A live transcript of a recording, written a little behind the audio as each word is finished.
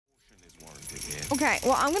Okay,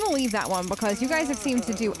 well, I'm gonna leave that one because you guys have seemed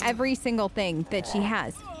to do every single thing that she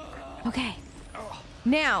has. Okay.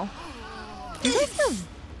 Now, you guys are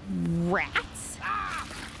rats?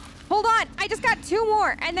 Hold on, I just got 2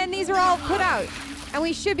 more, and then these are all put out, and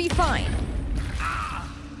we should be fine.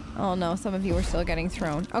 Oh no, some of you are still getting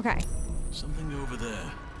thrown. Okay. Something over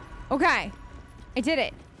there. Okay, I did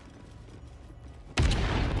it.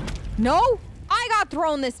 No, I got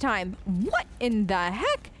thrown this time. What in the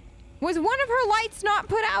heck? Was one of her lights not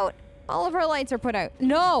put out? All of her lights are put out.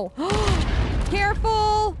 No.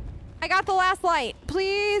 Careful. I got the last light.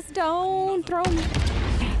 Please don't throw me.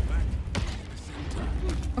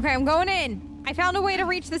 Okay, I'm going in. I found a way to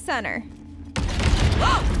reach the center.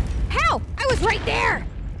 How? I was right there.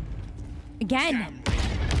 Again.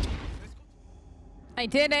 I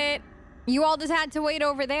did it. You all just had to wait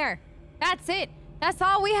over there. That's it. That's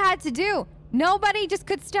all we had to do. Nobody just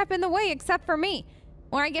could step in the way except for me.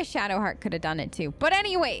 Or I guess Shadowheart could have done it too. But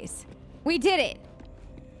anyways, we did it.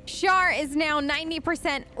 Shar is now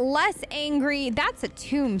 90% less angry. That's a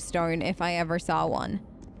tombstone if I ever saw one.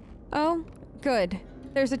 Oh, good.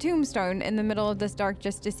 There's a tombstone in the middle of this dark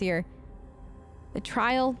justice here. The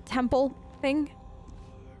trial temple thing.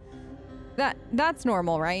 That's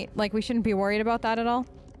normal, right? Like, we shouldn't be worried about that at all.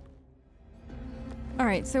 All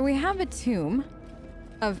right, so we have a tomb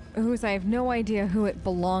of whose I have no idea who it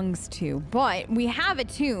belongs to, but we have a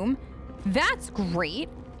tomb. That's great.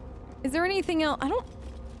 Is there anything else? I don't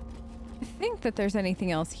think that there's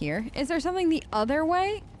anything else here. Is there something the other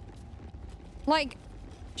way? Like,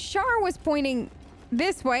 Shar was pointing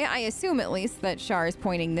this way. I assume at least that Shar is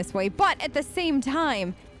pointing this way, but at the same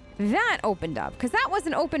time, that opened up because that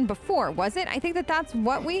wasn't open before, was it? I think that that's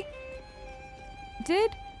what we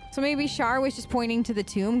did. So maybe Shar was just pointing to the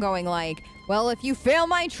tomb going like, well, if you fail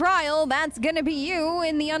my trial, that's gonna be you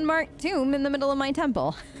in the unmarked tomb in the middle of my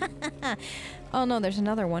temple. Oh no, there's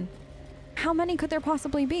another one. How many could there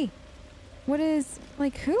possibly be? What is,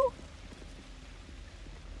 like, who?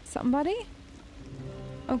 Somebody?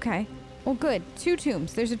 Okay. Well, good. 2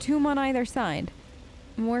 tombs. There's a tomb on either side.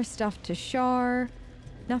 More stuff to Shar.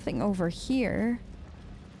 Nothing over here.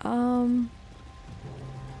 Am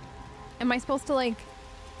I supposed to, like,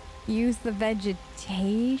 use the vegetation?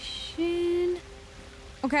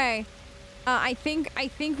 Okay. I think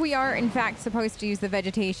we are, in fact, supposed to use the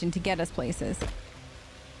vegetation to get us places.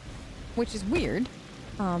 Which is weird.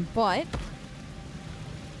 But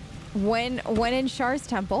when in Shar's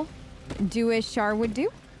temple, do as Shar would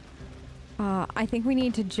do. I think we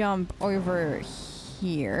need to jump over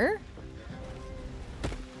here.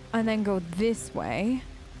 And then go this way.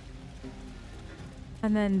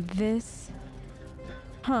 And then this.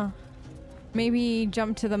 Huh. Maybe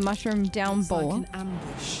jump to the mushroom down below. Like an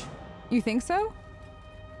ambush. You think so?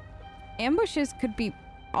 Ambushes could be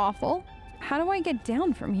awful. How do I get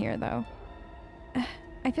down from here, though?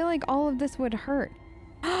 I feel like all of this would hurt.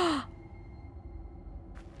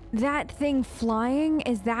 That thing flying?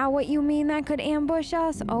 Is that what you mean that could ambush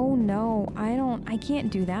us? Oh no, I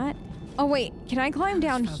can't do that. Oh wait, can I climb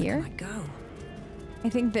down here? I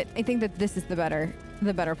think that this is the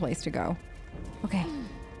better place to go. Okay.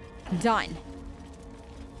 Done.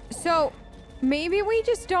 So maybe we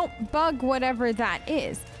just don't bug whatever that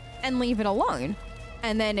is and leave it alone.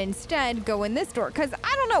 And then instead go in this door. Because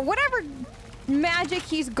I don't know, whatever magic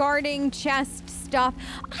he's guarding, chest stuff,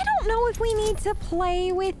 I don't know if we need to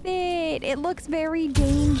play with it. It looks very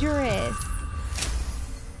dangerous.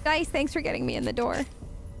 Dice, thanks for getting me in the door.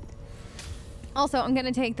 Also, I'm going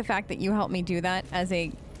to take the fact that you helped me do that as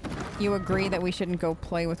a... You agree that we shouldn't go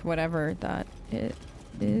play with whatever that it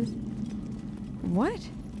is. What?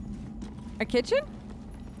 A kitchen?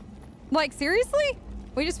 Like, seriously?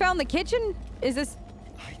 We just found the kitchen? Is this...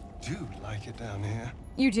 I do like it down here.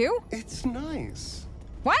 You do? It's nice.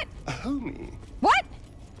 What? Homey. What?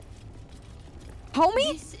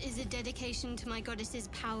 Homey? This is a dedication to my goddess's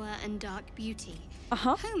power and dark beauty.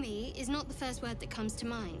 Uh-huh. Homey is not the first word that comes to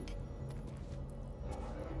mind.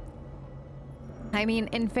 I mean,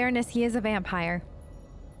 in fairness, he is a vampire.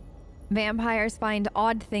 Vampires find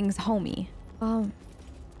odd things homey. Am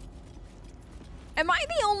I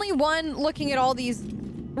the only one looking at all these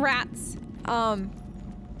rats?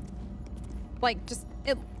 Like, just...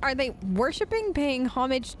 are they worshipping, paying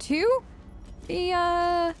homage to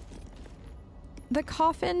the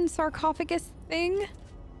coffin sarcophagus thing?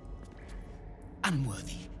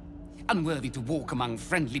 Unworthy. Unworthy to walk among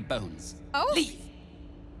friendly bones. Oh. Leave.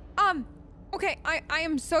 Okay, I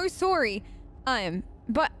am so sorry.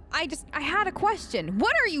 But I had a question.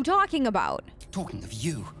 What are you talking about? Talking of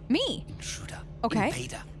you. Me? Intruder. Okay.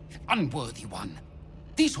 Invader. Unworthy one.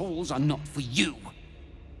 These halls are not for you.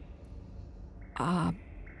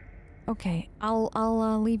 Okay.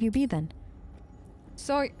 I'll leave you be then.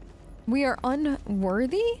 So, we are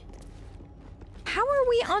unworthy? How are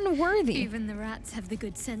we unworthy? Even the rats have the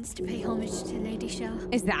good sense to pay homage to Lady Shah.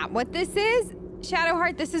 Is that what this is?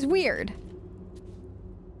 Shadowheart, this is weird.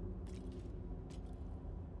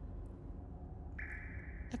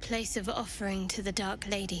 A place of offering to the Dark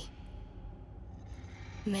Lady.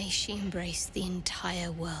 May she embrace the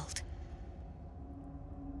entire world.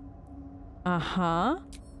 Uh-huh.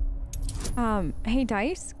 Hey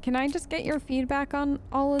Dice, can I just get your feedback on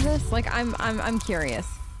all of this? Like, I'm curious.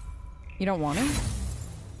 You don't want to?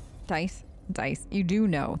 Dice, you do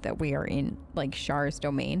know that we are in, like, Shar's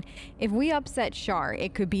domain. If we upset Shar,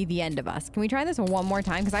 it could be the end of us. Can we try this one more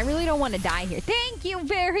time? Because I really don't want to die here. Thank you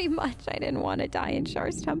very much. I didn't want to die in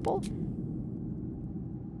Shar's temple.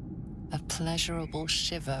 A pleasurable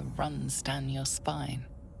shiver runs down your spine.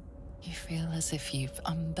 You feel as if you've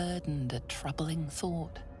unburdened a troubling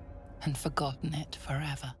thought and forgotten it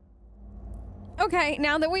forever. Okay,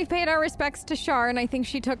 now that we've paid our respects to Shar, and I think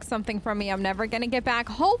she took something from me I'm never gonna get back,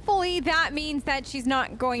 hopefully that means that she's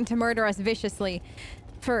not going to murder us viciously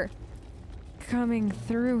for coming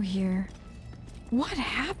through here. What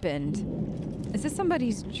happened? Is this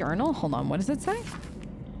somebody's journal? Hold on, what does it say?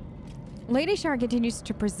 Lady Shar continues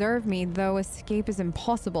to preserve me, though escape is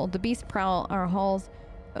impossible. The beasts prowl our halls,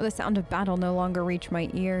 though the sound of battle no longer reach my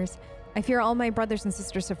ears. I fear all my brothers and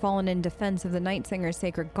sisters have fallen in defense of the Night Singer's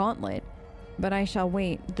sacred gauntlet. But I shall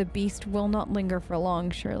wait. The beast will not linger for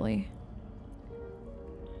long, surely.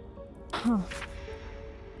 Huh.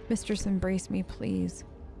 Mistress, embrace me, please.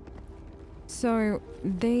 So,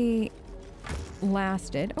 they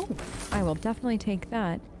lasted. Oh, I will definitely take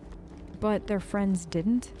that. But their friends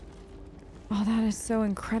didn't? Oh, that is so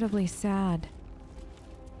incredibly sad.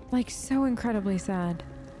 Like, so incredibly sad.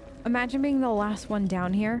 Imagine being the last one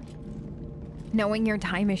down here, knowing your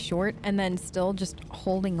time is short, and then still just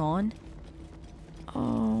holding on.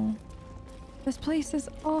 Oh, this place is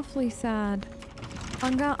awfully sad.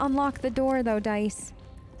 I'm gonna unlock the door though, Dice.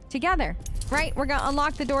 Together, right? We're gonna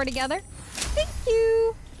unlock the door together. Thank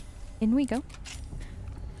you. In we go.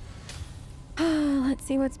 Let's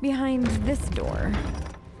see what's behind this door.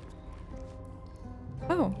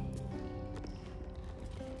 Oh.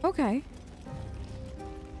 Okay.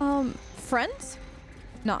 Friends?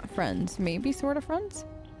 Not friends, maybe sort of friends?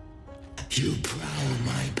 You prowl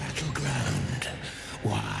my battleground.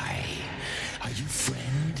 Why? Are you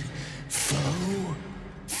friend? Foe?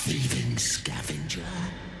 Thieving scavenger?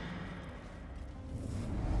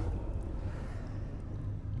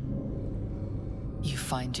 You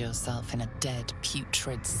find yourself in a dead,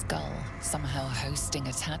 putrid skull, somehow hosting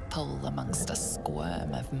a tadpole amongst a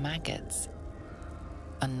squirm of maggots.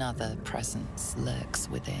 Another presence lurks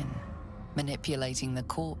within, manipulating the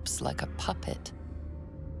corpse like a puppet.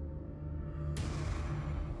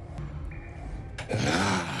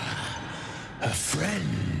 A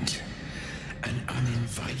friend. An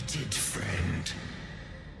uninvited friend.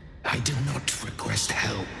 I do not request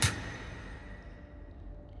help.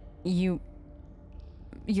 You're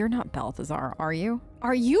not Balthazar, are you?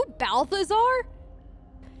 Are you Balthazar?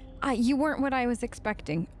 You weren't what I was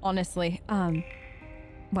expecting, honestly.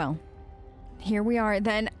 Well, here we are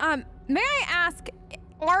then. May I ask,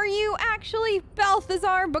 are you actually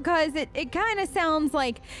Balthazar? Because it kind of sounds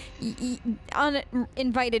like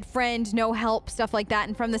uninvited friend, no help, stuff like that.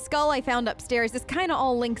 And from the skull I found upstairs, this kind of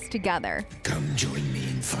all links together. Come join me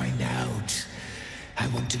and find out. I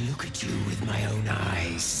want to look at you with my own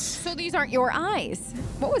eyes. So these aren't your eyes.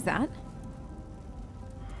 What was that?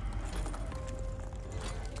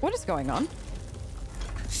 What is going on?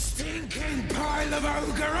 Stinking pile of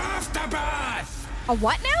ogre aftermath! A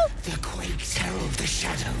what now? The quakes herald the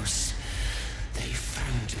shadows. They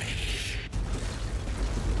found me.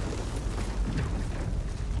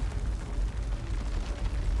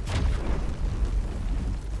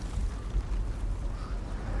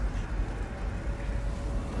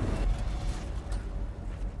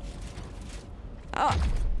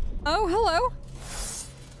 Oh, hello.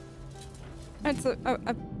 It's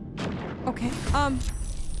okay.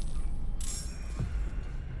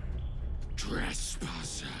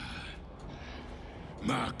 Trespasser.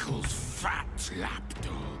 Merkel's fat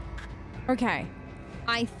lapdog. Okay.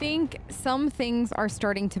 I think some things are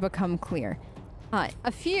starting to become clear.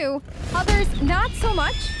 A few, others not so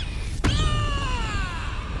much.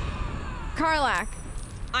 Karlach,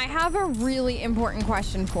 I have a really important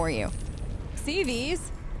question for you. See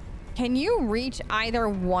these? Can you reach either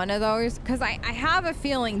one of those? Because I have a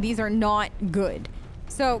feeling these are not good.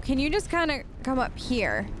 So can you just kind of come up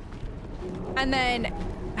here? And then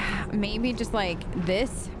maybe just like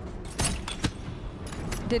this?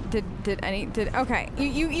 Okay.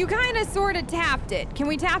 You kind of sort of tapped it. Can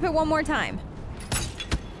we tap it one more time?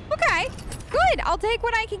 Okay. Good. I'll take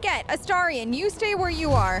what I can get. Astarion, you stay where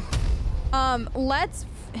you are. Let's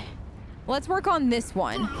work on this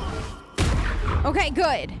one. Okay,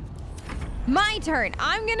 good. My turn.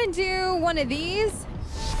 I'm gonna do one of these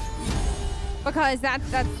because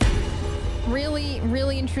that's really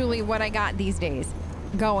and truly what I got these days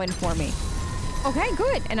going for me. Okay,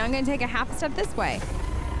 good. And I'm gonna take a half step this way.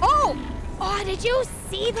 Oh, did you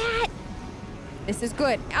see that? This is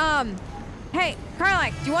good. Hey,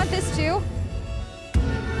 Karlach, do you want this too?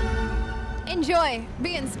 Enjoy.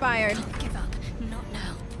 Be inspired. Don't give up. Not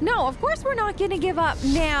now. No, of course we're not gonna give up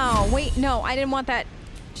now. Wait, no, I didn't want that.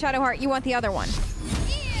 Shadowheart, you want the other one.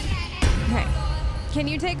 Okay. Can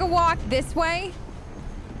you take a walk this way?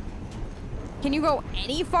 Can you go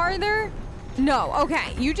any farther? No,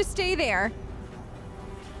 okay. You just stay there.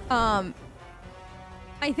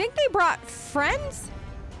 I think they brought friends?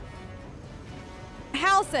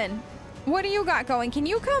 Halson, what do you got going? Can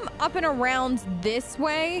you come up and around this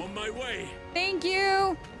way? On my way. Thank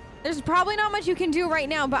you. There's probably not much you can do right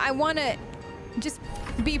now, but I want to just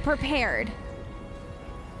be prepared.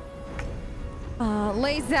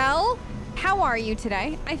 Lae'zel, how are you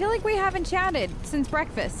today? I feel like we haven't chatted since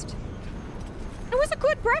breakfast. It was a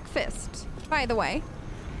good breakfast, by the way.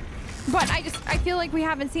 But I feel like we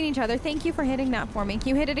haven't seen each other. Thank you for hitting that for me. Can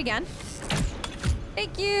you hit it again?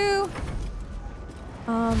 Thank you.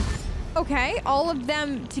 Okay, all of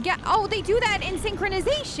them together. Oh, they do that in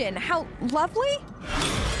synchronization. How lovely.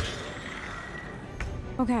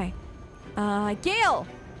 Okay. Gale,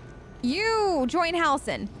 you join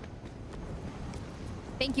Halson.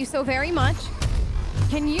 Thank you so very much.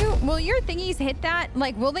 Will your thingies hit that?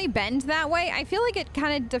 Like, will they bend that way? I feel like it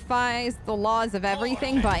kind of defies the laws of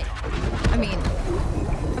everything, but I mean,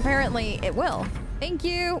 apparently it will. Thank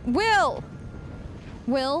you. Will.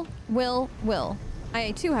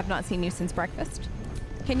 I too have not seen you since breakfast.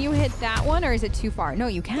 Can you hit that one or is it too far? No,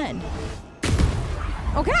 you can.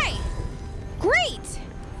 Okay. Great.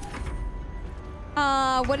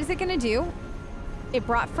 What is it gonna do? It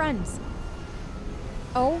brought friends.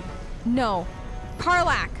 Oh, no.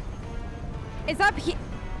 Karlach. It's up here.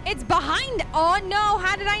 It's behind. Oh, no.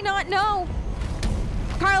 How did I not know?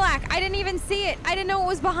 Karlach, I didn't even see it. I didn't know it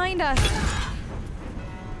was behind us.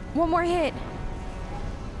 One more hit.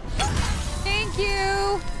 Thank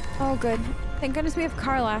you. Oh, good. Thank goodness we have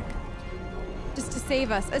Karlach. Just to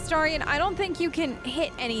save us. Astarion, I don't think you can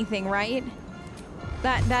hit anything, right?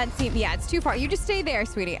 That seems... Yeah, it's too far. You just stay there,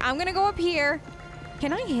 sweetie. I'm gonna go up here.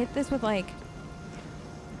 Can I hit this with, like...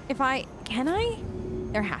 Can I?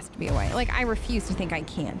 There has to be a way. Like, I refuse to think I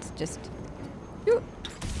can't. Just...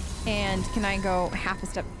 And can I go half a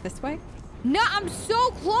step this way? No, I'm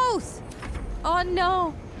so close. Oh,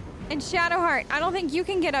 no. And Shadowheart, I don't think you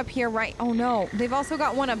can get up here, right? Oh, no. They've also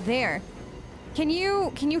got one up there. Can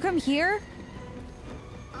you come here?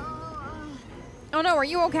 Oh, no. Are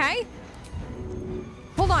you okay?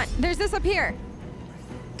 Hold on. There's this up here.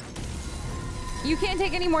 You can't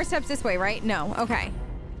take any more steps this way, right? No. Okay.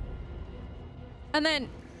 And then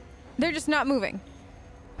they're just not moving.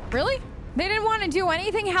 Really? They didn't want to do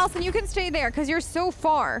anything else, and you can stay there because you're so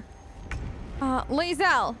far.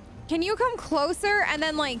 Lae'zel, can you come closer and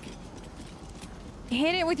then, like,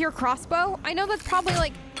 hit it with your crossbow? I know that's probably,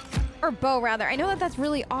 like, or bow, rather. I know that that's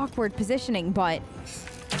really awkward positioning, but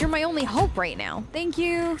you're my only hope right now. Thank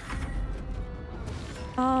you.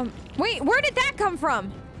 Wait, where did that come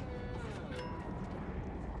from?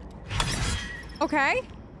 Okay.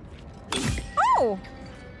 Oh!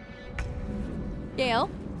 Gale,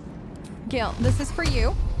 this is for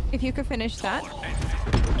you. If you could finish that.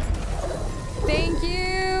 Thank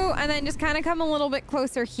you. And then just kind of come a little bit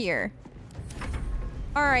closer here.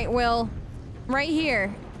 All right, Will. Right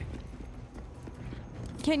here.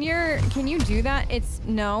 Can you do that? It's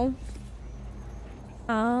no.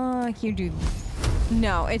 Can you do...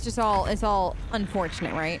 No, it's all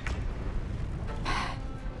unfortunate, right?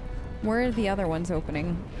 Where are the other ones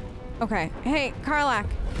opening? Okay. Hey, Karlach.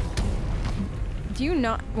 Do you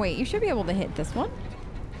not... Wait, you should be able to hit this one.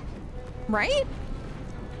 Right?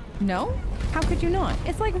 No? How could you not?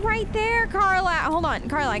 It's like right there, Karlach. Hold on,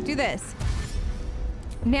 Karlach, do this.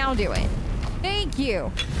 Now do it. Thank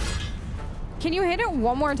you. Can you hit it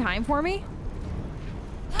one more time for me?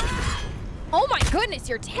 Oh my goodness,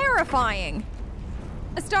 you're terrifying.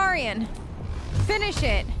 Astarion, finish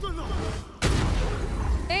it.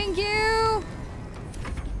 Thank you.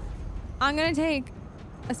 I'm gonna take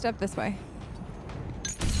a step this way.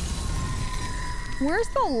 Where's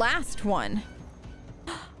the last one?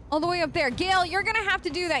 All the way up there. Gale, you're gonna have to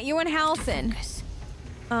do that. You and Halson.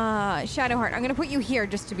 Shadowheart, I'm gonna put you here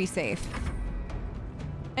just to be safe.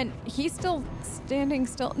 And he's still standing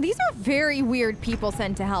still. These are very weird people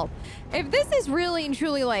sent to help. If this is really and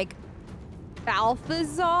truly like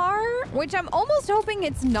Balthazar, which I'm almost hoping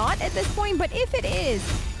it's not at this point, but if it is,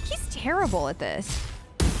 he's terrible at this.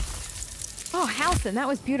 Oh, Halson, that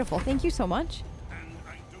was beautiful. Thank you so much.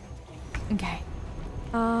 Okay.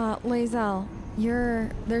 Lae'zel,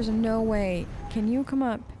 there's no way. Can you come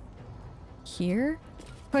up here?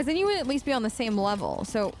 Because then you would at least be on the same level,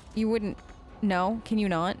 so you wouldn't... No, can you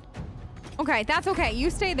not? Okay, that's okay. You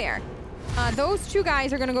stay there. Those two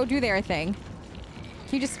guys are gonna go do their thing.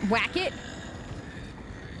 Can you just whack it?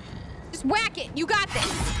 Just whack it. You got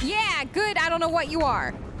this. Yeah, good. I don't know what you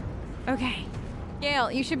are. Okay.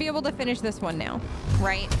 Gale, you should be able to finish this one now,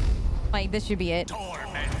 right? Like, this should be it.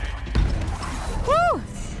 Woo!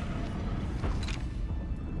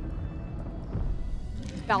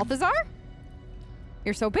 Balthazar?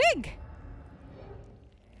 You're so big.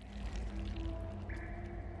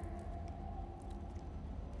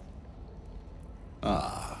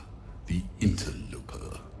 Ah, the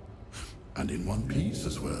interloper. And in one piece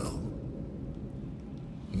as well.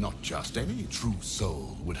 Not just any true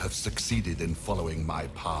soul would have succeeded in following my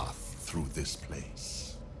path through this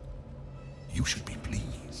place. You should be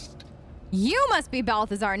pleased. You must be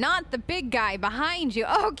Balthazar, not the big guy behind you.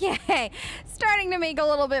 Okay, starting to make a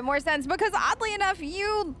little bit more sense because oddly enough,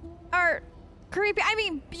 you are creepy. I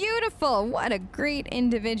mean, beautiful. What a great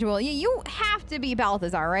individual. You have to be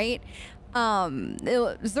Balthazar, right?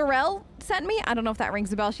 Zarel sent me. I don't know if that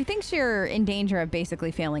rings a bell. She thinks you're in danger of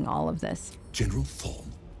basically failing all of this. General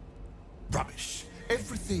Thorm? Rubbish.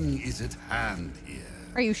 Everything is at hand here.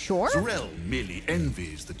 Are you sure? Zarel merely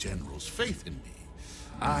envies the General's faith in me.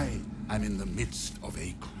 I am in the midst of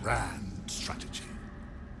a grand strategy.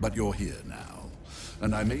 But you're here now,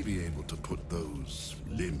 and I may be able to put those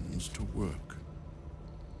limbs to work.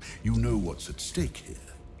 You know what's at stake here,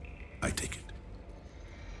 I take it.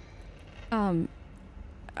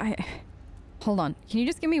 Hold on. Can you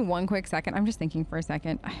just give me one quick second? I'm just thinking for a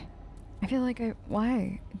second. I feel like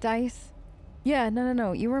why? Dice? Yeah,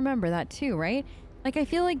 no. You remember that too, right? Like, I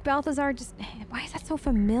feel like Balthazar just, why is that so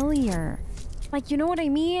familiar? Like, you know what I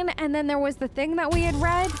mean? And then there was the thing that we had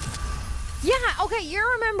read. Yeah, okay, you're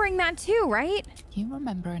remembering that too, right? You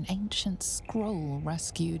remember an ancient scroll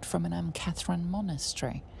rescued from an Amcathran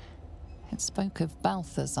monastery. It spoke of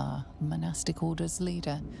Balthazar, the monastic order's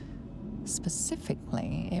leader.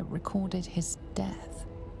 Specifically, it recorded his death.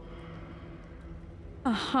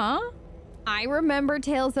 Uh-huh. I remember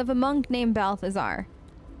tales of a monk named Balthazar.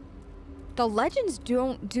 The legends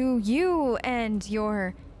don't do you and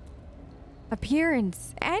your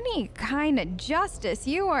appearance any kind of justice.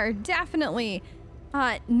 You are definitely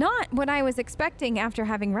not what I was expecting after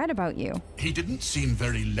having read about you. He didn't seem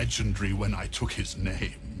very legendary when I took his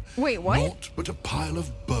name. Wait, what? Naught but a pile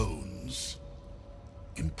of bones.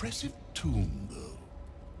 Impressive tomb, though.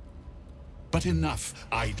 But enough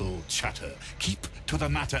idle chatter. Keep to the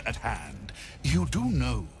matter at hand. You do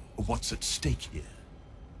know what's at stake here,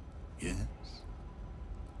 yes?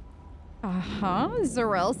 Uh-huh.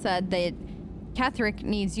 Zarel said that Ketheric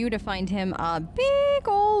needs you to find him a big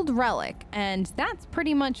old relic, and that's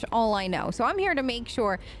pretty much all I know. So I'm here to make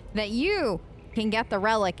sure that you can get the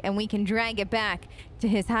relic and we can drag it back to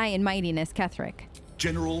his high and mightiness, Ketheric.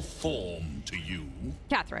 General Thorm to you.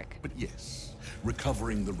 Ketheric. But yes,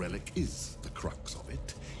 recovering the relic is the crux of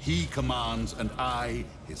it. He commands, and I,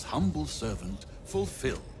 his humble servant,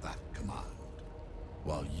 fulfill that command.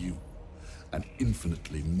 While you, an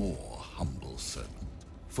infinitely more humble servant,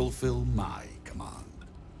 fulfill my command.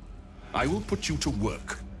 I will put you to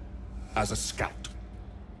work as a scout.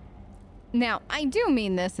 Now, I do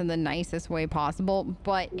mean this in the nicest way possible,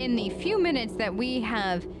 but in the few minutes that we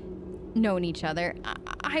have known each other,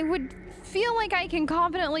 I would feel like I can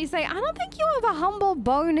confidently say, I don't think you have a humble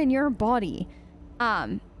bone in your body.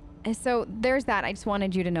 So there's that. I just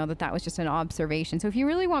wanted you to know that that was just an observation. So if you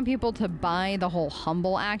really want people to buy the whole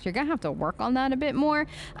humble act, you're gonna have to work on that a bit more.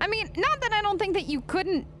 I mean, not that I don't think that you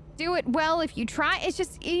couldn't do it well if you try. It's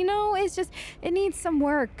just, you know, it needs some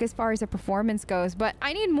work as far as the performance goes, but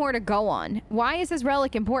I need more to go on. Why is this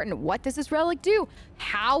relic important? What does this relic do?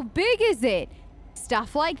 How big is it?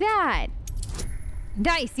 Stuff like that.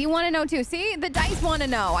 Dice, you want to know too? See, the dice want to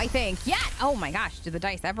know, I think. Yeah. Oh my gosh, do the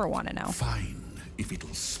dice ever want to know? Fine, if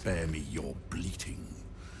it'll spare me your bleating.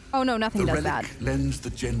 Oh no, nothing does that. The relic lends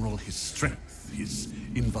the general his strength, his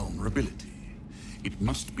invulnerability. It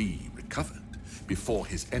must be recovered before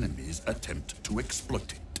his enemies attempt to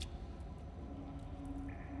exploit it.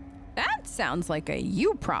 That sounds like a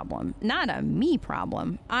you problem, not a me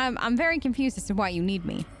problem. I'm very confused as to why you need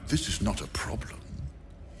me. This is not a problem.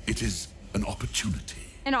 It is an opportunity.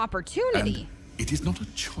 An opportunity? And it is not a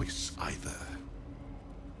choice either.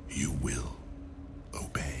 You will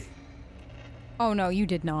obey. Oh no, you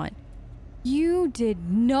did not. You did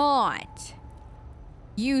not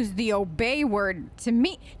use the obey word to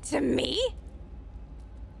me. To me?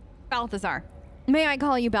 Balthazar. May I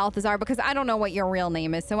call you Balthazar? Because I don't know what your real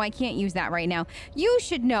name is, so I can't use that right now. You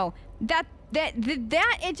should know that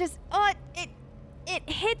it just it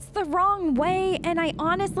hits the wrong way, and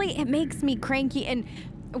it makes me cranky. And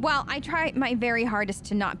well, I try my very hardest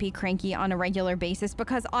to not be cranky on a regular basis,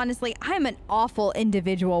 because honestly, I'm an awful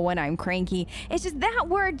individual when I'm cranky. It's just that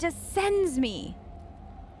word just sends me.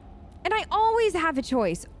 And I always have a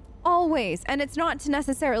choice. Always. And it's not to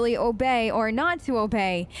necessarily obey or not to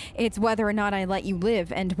obey. It's whether or not I let you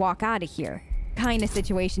live and walk out of here. Kind of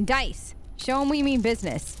situation. Dice. Show them we mean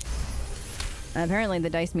business. Apparently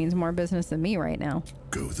the dice means more business than me right now.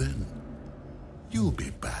 Go then. You'll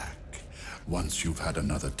be back once you've had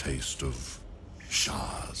another taste of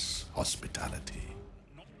Shah's hospitality.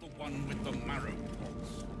 Not the one with the marrow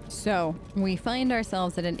pots. So, we find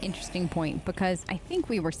ourselves at an interesting point, because I think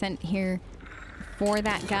we were sent here for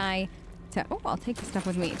that guy to, oh, I'll take the stuff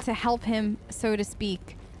with me, to help him, so to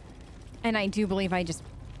speak. And I do believe I just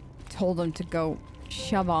told him to go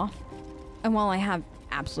shove off. And while I have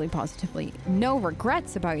absolutely positively no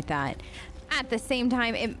regrets about that, at the same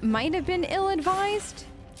time, it might have been ill-advised.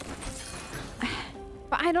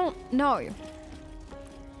 But I don't know.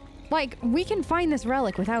 Like, we can find this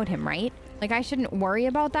relic without him, right? Like, I shouldn't worry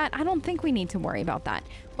about that. I don't think we need to worry about that.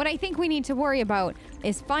 What I think we need to worry about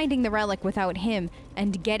is finding the relic without him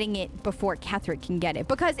and getting it before Ketherick can get it.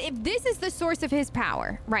 Because if this is the source of his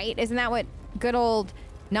power, right? Isn't that what good old,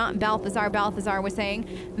 not Balthazar was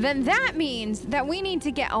saying? Then that means that we need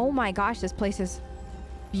to get, oh my gosh, this place is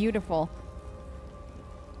beautiful.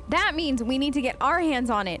 That means we need to get our hands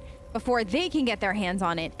on it before they can get their hands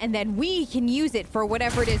on it. And then we can use it for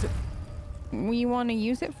whatever it is we want to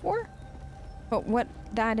use it for. But what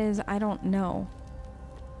that is, I don't know.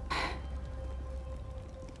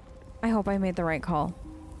 I hope I made the right call.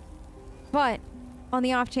 But on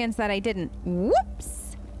the off chance that I didn't,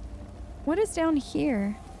 whoops! What is down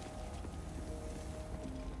here?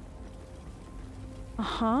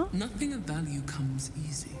 Uh-huh. Nothing of value comes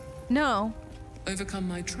easy. No. Overcome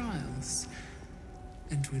my trials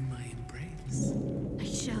and win my embrace. I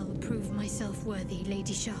shall prove myself worthy,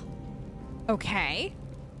 Lady Shah. Okay.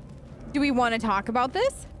 Do we want to talk about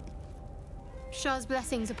this? Shah's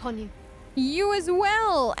blessings upon you. You as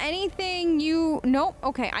well. Anything you... Nope.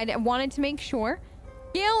 Okay, I wanted to make sure.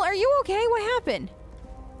 Gale, are you okay? What happened?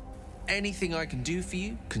 Anything I can do for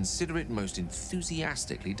you, consider it most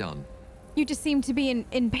enthusiastically done. You just seem to be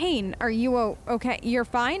in pain. Are you okay? You're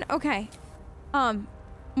fine? Okay. Well,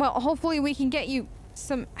 hopefully we can get you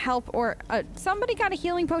some help, or somebody got a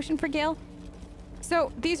healing potion for Gale?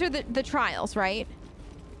 So these are the trials, right?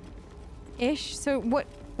 Ish. So what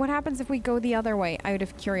happens if we go the other way, out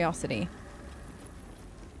of curiosity?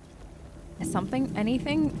 Something?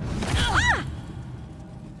 Anything? Ah!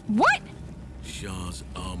 What? Shah's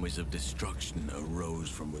armies of destruction arose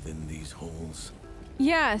from within these halls.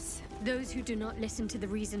 Yes. Those who do not listen to the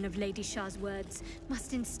reason of Lady Shah's words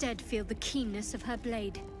must instead feel the keenness of her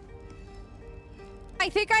blade. I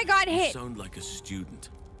think I got hit. You sound like a student,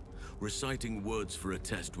 reciting words for a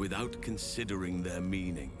test without considering their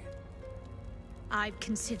meaning. I've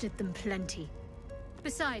considered them plenty.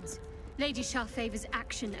 Besides, Lady Shah favors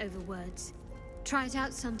action over words. Try it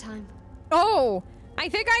out sometime. Oh, I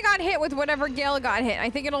think I got hit with whatever Gale got hit. I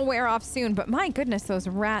think it'll wear off soon, but my goodness, those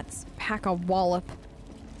rats pack a wallop.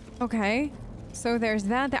 Okay, so there's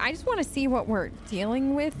that. I just want to see what we're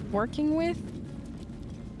dealing with, working with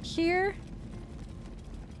here.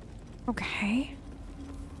 Okay.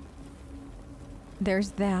 There's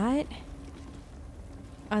that.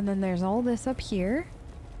 And then there's all this up here.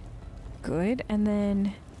 Good. And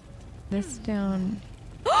then this down.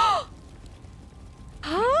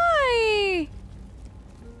 Hi!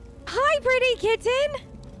 Hi, pretty kitten!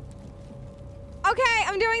 Okay,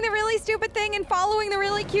 I'm doing the really stupid thing and following the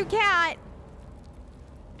really cute cat.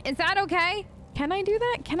 Is that okay? Can I do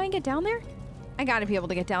that? Can I get down there? I gotta be able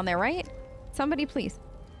to get down there, right? Somebody please.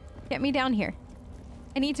 Get me down here.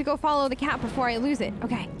 I need to go follow the cat before I lose it.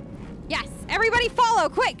 Okay. Yes, everybody follow,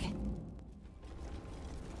 quick!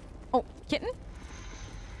 Oh, kitten?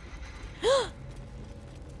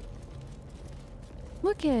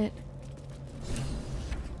 Look at...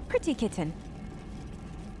 pretty kitten.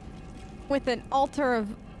 With an altar of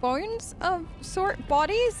bones of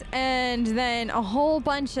bodies, and then a whole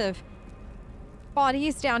bunch of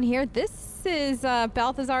bodies down here. This is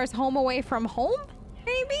Balthazar's home away from home,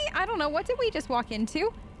 maybe? I don't know. What did we just walk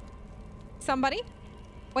into? Somebody?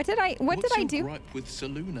 What did I do? What's your gripe with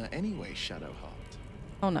Saluna anyway, Shadowheart?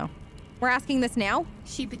 Oh no. We're asking this now?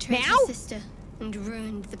 She betrayed Now? her sister and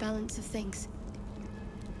ruined the balance of things.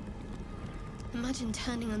 Imagine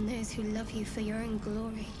turning on those who love you for your own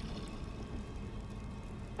glory.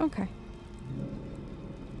 Okay.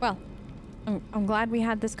 Well, I'm glad we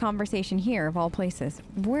had this conversation here, of all places.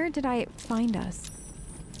 Where did I find us?